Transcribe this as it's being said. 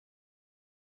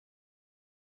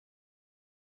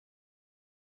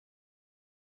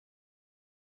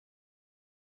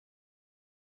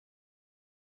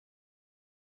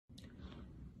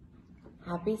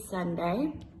Happy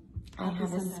Sunday. I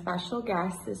have a special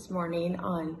guest this morning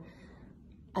on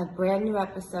a brand new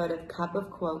episode of Cup of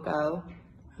Cuoco.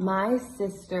 My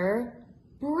sister,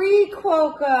 Bree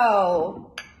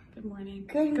Cuoco. Good morning.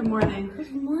 Good morning.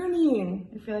 Good morning.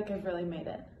 I feel like I've really made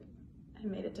it. I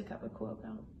made it to Cup of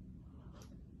Cuoco.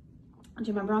 Do you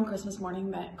remember on Christmas morning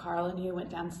that Carl and you went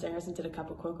downstairs and did a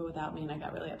Cup of Cuoco without me and I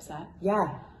got really upset?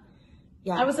 Yeah.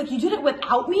 I was like, you did it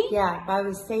without me? Yeah, I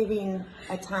was saving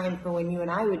a time for when you and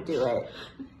I would do it.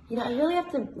 You know, I really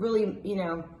have to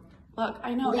Look,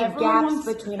 I know leave gaps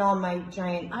between all my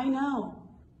giant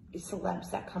celebs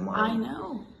that come on. I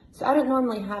know. So I don't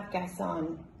normally have guests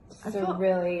on. So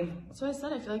So I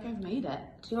said, I feel like I've made it.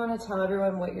 Do you want to tell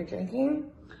everyone what you're drinking?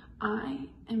 I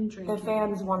am drinking. The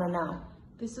fans want to know.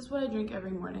 This is what I drink every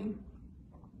morning.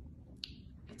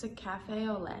 It's a cafe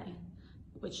au lait,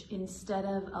 which instead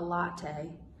of a latte,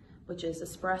 which is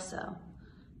espresso,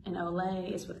 an au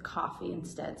lait is with coffee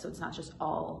instead, so it's not just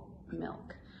all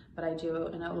milk. But I do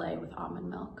an au lait with almond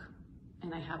milk,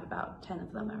 and I have about 10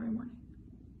 of them every morning.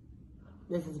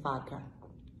 This is vodka.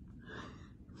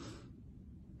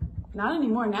 Not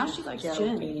anymore. Now she likes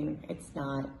gin. It's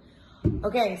not.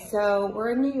 Okay, so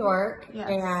we're in New York,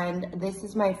 and this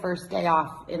is my first day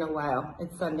off in a while.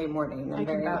 It's Sunday morning. I'm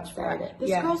very excited. This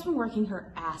girl's been working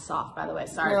her ass off, by the way.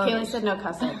 Sorry, Kaley said no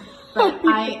cussing, but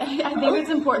I think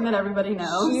it's important that everybody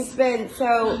knows.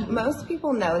 So most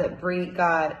people know that Bree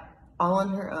got all on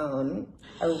her own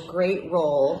a great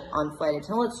role on Flight Attendant.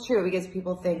 Well, it's true because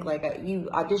people think like you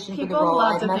auditioned for the role. People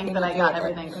love to think that I got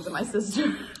everything because of my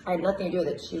sister. I had nothing to do with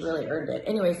it. She really earned it.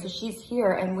 Anyway, so she's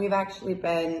here, and we've actually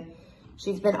been.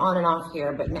 She's been on and off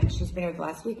here, but she's been here the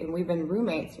last week, and we've been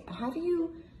roommates.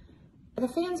 The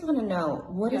fans want to know,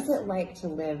 what is it like to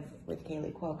live with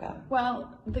Kaley Cuoco?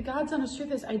 Well, the God's honest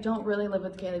truth is I don't really live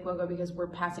with Kaley Cuoco because we're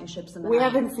passing ships in the night. We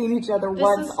haven't seen each other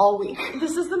once all week.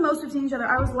 This is the most we've seen each other.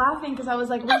 I was laughing because I was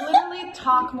like, we literally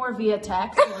talk more via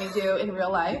text than we do in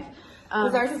real life.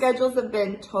 Because our schedules have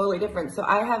been totally different. So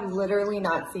I have literally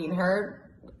not seen her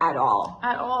at all.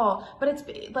 But it's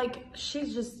like,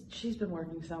 she's been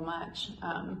working so much.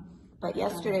 But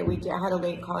yesterday, I had a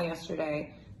late call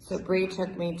yesterday. So Bree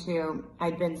took me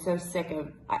I'd been so sick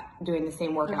of doing the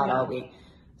same workout all week.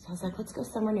 So I was like, let's go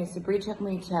somewhere new. So Bree took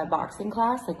me to a boxing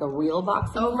class, like a real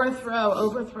boxing class.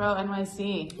 Overthrow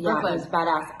NYC. Yeah, it was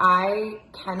badass. I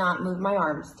cannot move my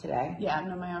arms today. Yeah,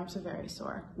 no, my arms are very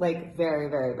sore. Like very,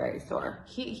 very, very sore.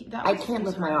 I can't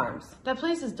lift my arms. That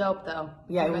place is dope though.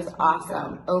 Yeah, it was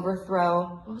awesome.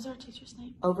 Overthrow. What was our teacher's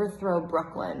name? Overthrow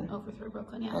Brooklyn. Overthrow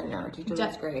Brooklyn, yeah. I know, our teacher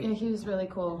was great. Yeah, he was really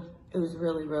cool. It was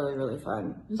really, really, really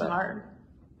fun. It was hard.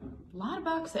 A lot of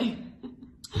boxing.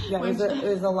 Yeah, it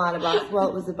was a lot of boxing. Well,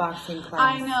 it was a boxing class.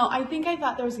 I know. I think I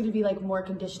thought there was going to be like more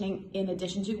conditioning in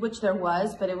addition to, which there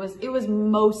was, but it was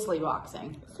mostly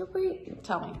boxing. So wait,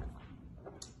 tell me.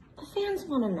 The fans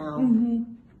want to know.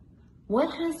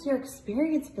 What has your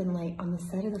experience been like on the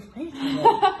set of the flight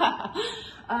attendant?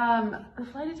 The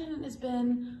flight attendant has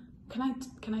been.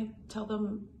 Can I tell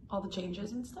them all the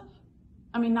changes and stuff?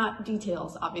 I mean, not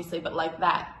details, obviously, but like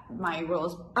that, my role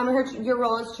is... I heard your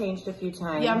role has changed a few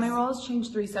times. Yeah, my role has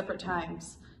changed 3 separate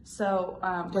times. So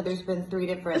there's been 3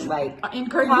 different, like,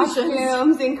 incarnations.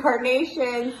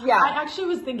 Yeah. I actually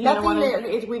was thinking...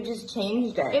 We've just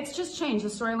changed it. It's just changed. The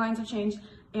storylines have changed.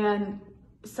 And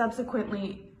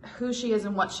subsequently, who she is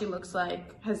and what she looks like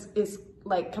is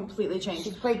like completely changed.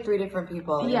 She's played 3 different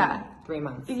people in 3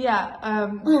 months. Yeah.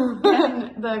 And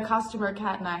the costumer,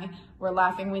 Kat, and I were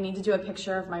laughing. We need to do a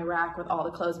picture of my rack with all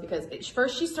the clothes because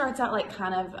first she starts out like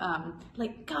kind of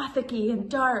like gothic-y and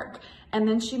dark. And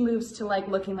then she moves to like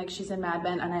looking like she's in Mad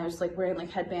Men. And I was like wearing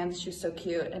like headbands. She was so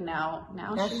cute. And now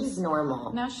she's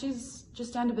normal. Now she's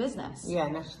just down to business. Yeah,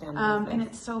 now she's down to business. And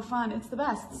it's so fun. It's the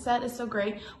best. The set is so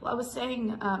great. Well, I was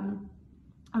saying to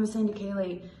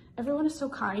Kaley, everyone is so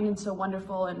kind and so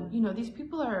wonderful, and you know, these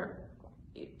people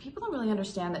don't really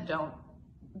understand that don't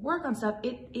work on stuff.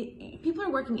 People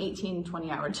are working 18,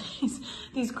 20-hour days.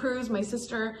 These crews, my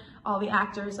sister, all the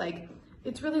actors, like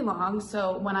it's really long.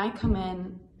 So when I come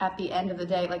in at the end of the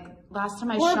day, like last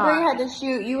time I shot, Brie had to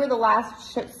shoot. You were the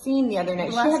last scene the other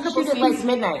night. She had to shoot at like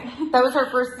midnight. That was her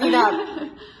first scene up,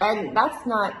 and that's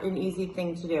not an easy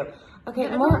thing to do.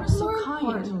 Okay, more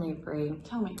importantly, Brie,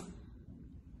 tell me.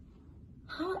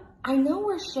 I know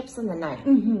we're ships in the night,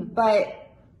 but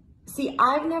see,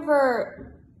 I've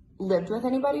never lived with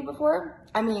anybody before.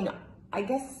 I mean, I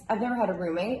guess I've never had a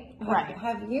roommate. Right.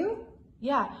 Have you?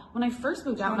 Yeah. When I first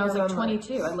moved out when I was like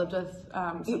 22, I lived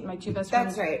with my 2 best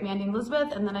friends, Mandy and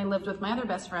Elizabeth, and then I lived with my other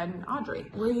best friend, Audrey.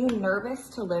 Were you nervous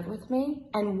to live with me?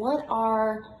 And what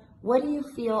are what do you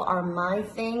feel are my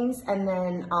things? And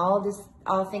then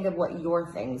I'll think of what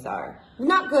your things are.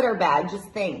 Not good or bad, just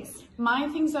things. My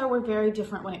things are, we're very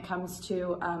different when it comes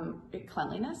to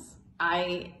cleanliness.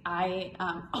 I'm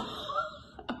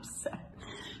upset.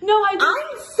 No, I'm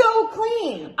so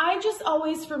clean. I just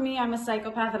always, for me, I'm a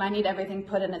psychopath and I need everything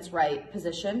put in its right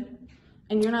position.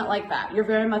 And you're not like that. You're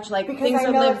very much like, because things I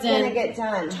are know lived it's gonna get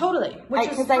done. Totally.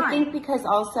 Because I think because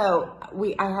also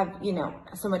I have,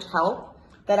 so much help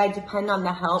that I depend on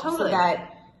the help so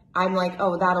that I'm like,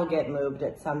 oh, that'll get moved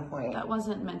at some point. That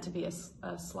wasn't meant to be a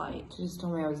slight. She just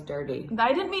told me I was dirty.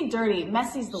 I didn't mean dirty.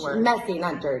 Messy's the word. Messy,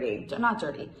 not dirty. Not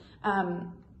dirty.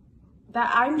 That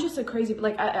I'm just a crazy,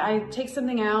 like I take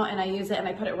something out and I use it and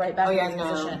I put it right back in its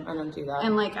position. I don't do that.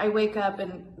 And like I wake up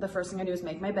and the first thing I do is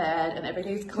make my bed and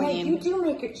everything's clean. Yeah, you do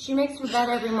make it. She makes her bed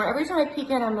every morning. Every time I peek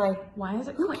in, I'm like, why is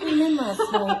it who clean? came in last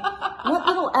night? What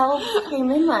little elves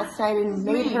came in last night and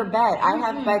made her bed? I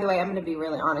have, by the way, I'm going to be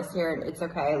really honest here, and it's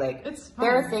okay. Like,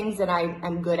 there are things that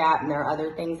I'm good at and there are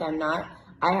other things I'm not.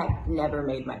 I have never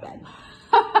made my bed.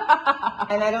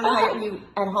 And I don't know how you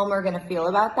at home are going to feel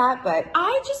about that, but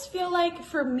I just feel like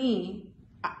for me,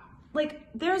 like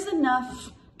there's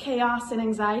enough chaos and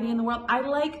anxiety in the world. I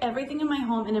like everything in my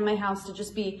home and in my house to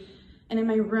just be, and in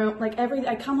my room, like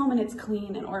I come home and it's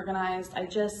clean and organized.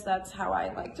 That's how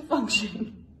I like to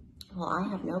function. Well, I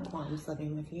have no qualms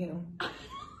living with you.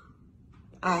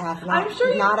 I have not, I'm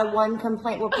sure not a one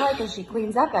complaint. Well, probably because she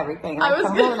cleans up everything. I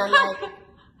come home and I'm like,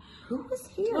 who was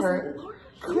here?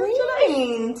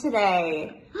 Cleaning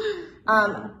today.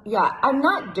 Yeah, I'm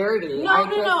not dirty. No,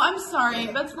 I'm sorry.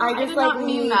 That's not, I did like not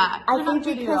mean that. I think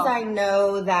because I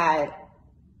know that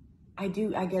I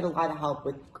get a lot of help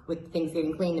with things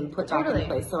getting cleaned and put back in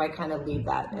place, so I kind of leave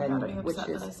that. Are you upset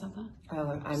that I said that?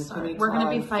 Oh, I'm sorry. We're going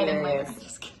to be fighting later.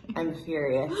 Just kidding. I'm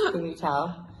furious. Can you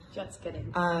tell? Just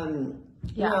kidding.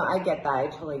 Yeah. No, I get that. I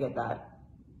totally get that.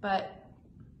 But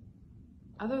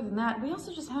other than that, we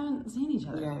also just haven't seen each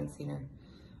other. Yeah, I haven't seen her.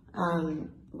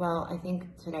 Well, I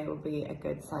think today will be a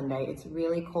good Sunday. It's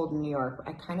really cold in New York.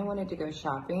 I kind of wanted to go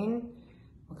shopping.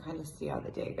 We'll kind of see how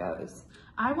the day goes.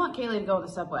 I want Kaley to go on the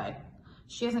subway.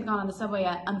 She hasn't gone on the subway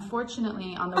yet.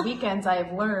 Unfortunately, on the weekends, I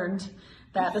have learned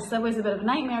that the subway's a bit of a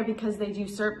nightmare because they do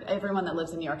serve, everyone that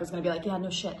lives in New York is going to be like, yeah, no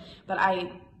shit. But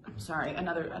I'm sorry,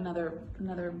 another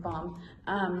bomb.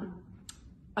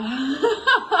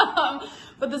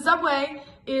 But the subway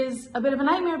is a bit of a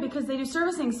nightmare because they do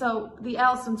servicing. So the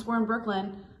L, since we're in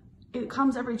Brooklyn, it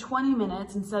comes every 20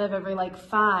 minutes instead of every like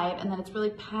 5, and then it's really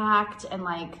packed and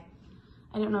like,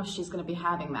 I don't know if she's going to be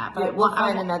having that, but we'll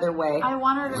find another way. I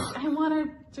want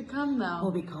her to come though.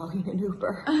 We'll be calling an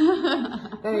Uber.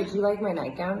 Baby, do you like my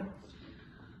nightgown?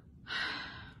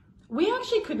 We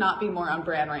actually could not be more on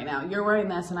brand right now. You're wearing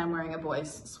this and I'm wearing a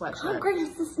boy's sweatshirt. Oh, great,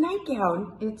 it's this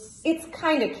nightgown. It's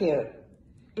kind of cute.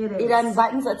 It is. It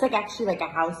unbuttons, it's like actually like a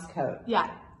house coat. Yeah.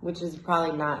 Which is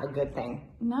probably not a good thing.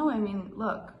 No, I mean,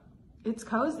 look, it's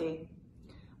cozy.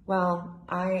 Well,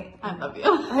 I love you.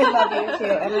 I love you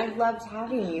too, and I've loved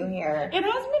having you here. It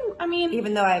has been, I mean.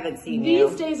 Even though I haven't seen you.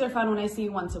 These days are fun when I see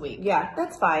you once a week. Yeah,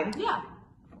 that's fine. Yeah.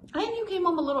 And you came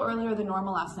home a little earlier than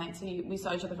normal last night, so we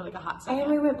saw each other for like a hot second.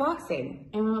 And we went boxing.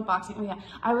 Oh yeah.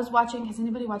 I was watching, has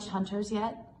anybody watched Hunters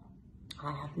yet?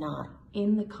 I have not.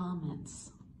 In the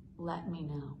comments, let me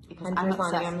know. Because Hunters I'm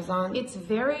obsessed. on Amazon?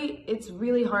 It's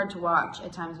really hard to watch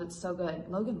at times, but it's so good.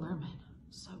 Logan Lerman,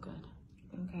 so good.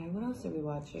 Okay, what else are we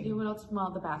watching? Yeah, what else?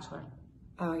 Well, The Bachelor.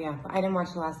 Oh yeah, I didn't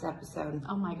watch the last episode.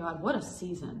 Oh my God, what a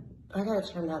season. I gotta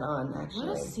turn that on, actually.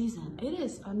 What a season. It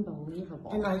is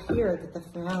unbelievable. And I hear that the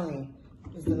finale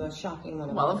is the most shocking one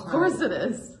of all time. Well, of course it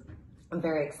is. I'm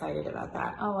very excited about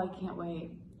that. Oh, I can't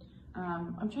wait.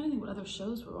 I'm trying to think what other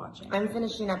shows we're watching. I'm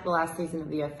finishing up the last season of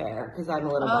The Affair because I'm a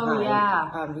little behind. Oh,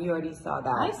 yeah. You already saw that.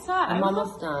 I saw it. I'm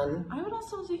almost done. I would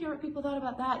also like to hear what people thought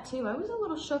about that, too. I was a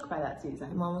little shook by that season.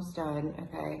 I'm almost done.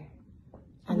 Okay.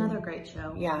 Another great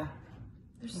show. Yeah.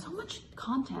 There's so much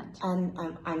content. And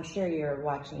I'm sure you're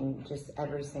watching just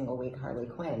every single week Harley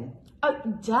Quinn.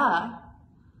 Duh.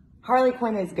 Harley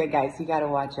Quinn is good, guys. You gotta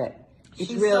watch it. It's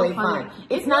She's really so funny. fun.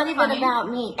 It's not even about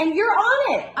me. And you're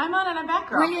on it. I'm on it. I'm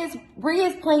Batgirl.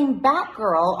 Rhea's playing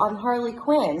Batgirl on Harley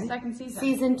Quinn. Second season.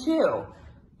 Season 2.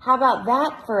 How about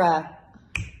that for a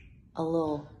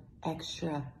little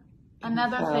extra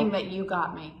Another info. thing that you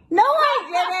got me. No, I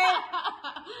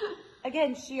didn't.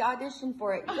 Again, she auditioned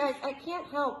for it. You guys, I can't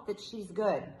help that she's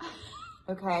good.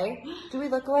 Okay? Do we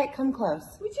look alike? Come close.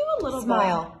 We do a little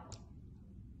Smile.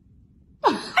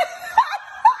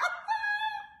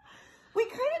 We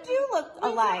kind of do look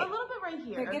alike. A little bit right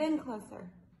here. Here, get in closer.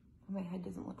 My head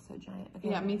doesn't look so giant. Okay.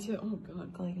 Yeah, me too. Oh,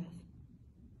 God. Go like this.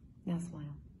 Now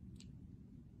smile.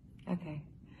 Okay.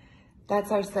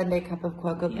 That's our Sunday cup of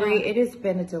Cuoco. Yeah. Bree, it has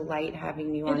been a delight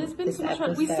having you on It has been this so much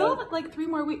fun. episode. We still have like 3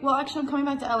 more weeks. Well, actually, I'm coming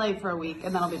back to LA for a week,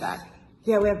 and then I'll be back.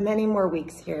 Yeah, we have many more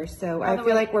weeks here. So I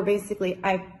feel like we're basically,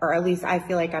 or at least I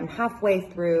feel like I'm halfway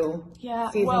through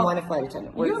season 1 of Flight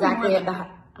Attendant. We're exactly at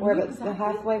the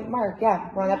halfway mark. Yeah,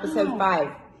 we're on episode 5.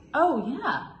 Oh,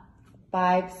 yeah.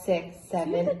 5, 6,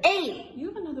 7, 8. You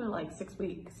have another like 6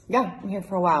 weeks. Yeah, I'm here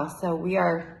for a while. So we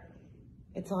are,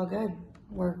 it's all good.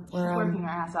 We're She's working her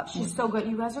ass up. She's so good.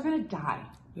 You guys are going to die.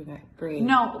 You got Bree.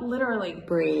 No, literally.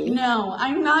 Bree. No,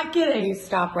 I'm not kidding. You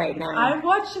stop right now. I've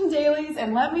watched some dailies,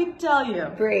 and let me tell you,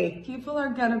 Bree. people are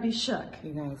gonna be shook.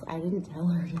 You guys, I didn't tell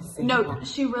her to say No, that.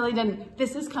 she really didn't.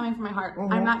 This is coming from my heart.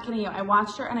 I'm not kidding you. I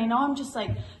watched her, and I know I'm just like,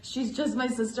 she's just my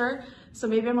sister, so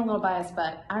maybe I'm a little biased,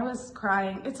 but I was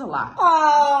crying. It's a lot.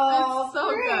 Oh, it's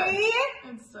so Bree.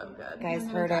 good. It's so good. Guys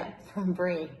heard it from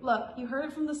Bree. Look, you heard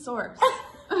it from the source.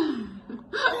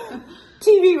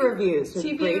 TV reviews with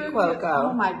TV Bree review.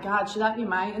 Cuoco. Oh my God, should that be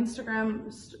my Instagram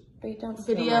Bree, don't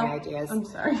steal video? my ideas. I'm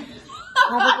sorry.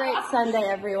 Have a great Sunday,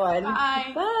 everyone.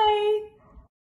 Bye. Bye.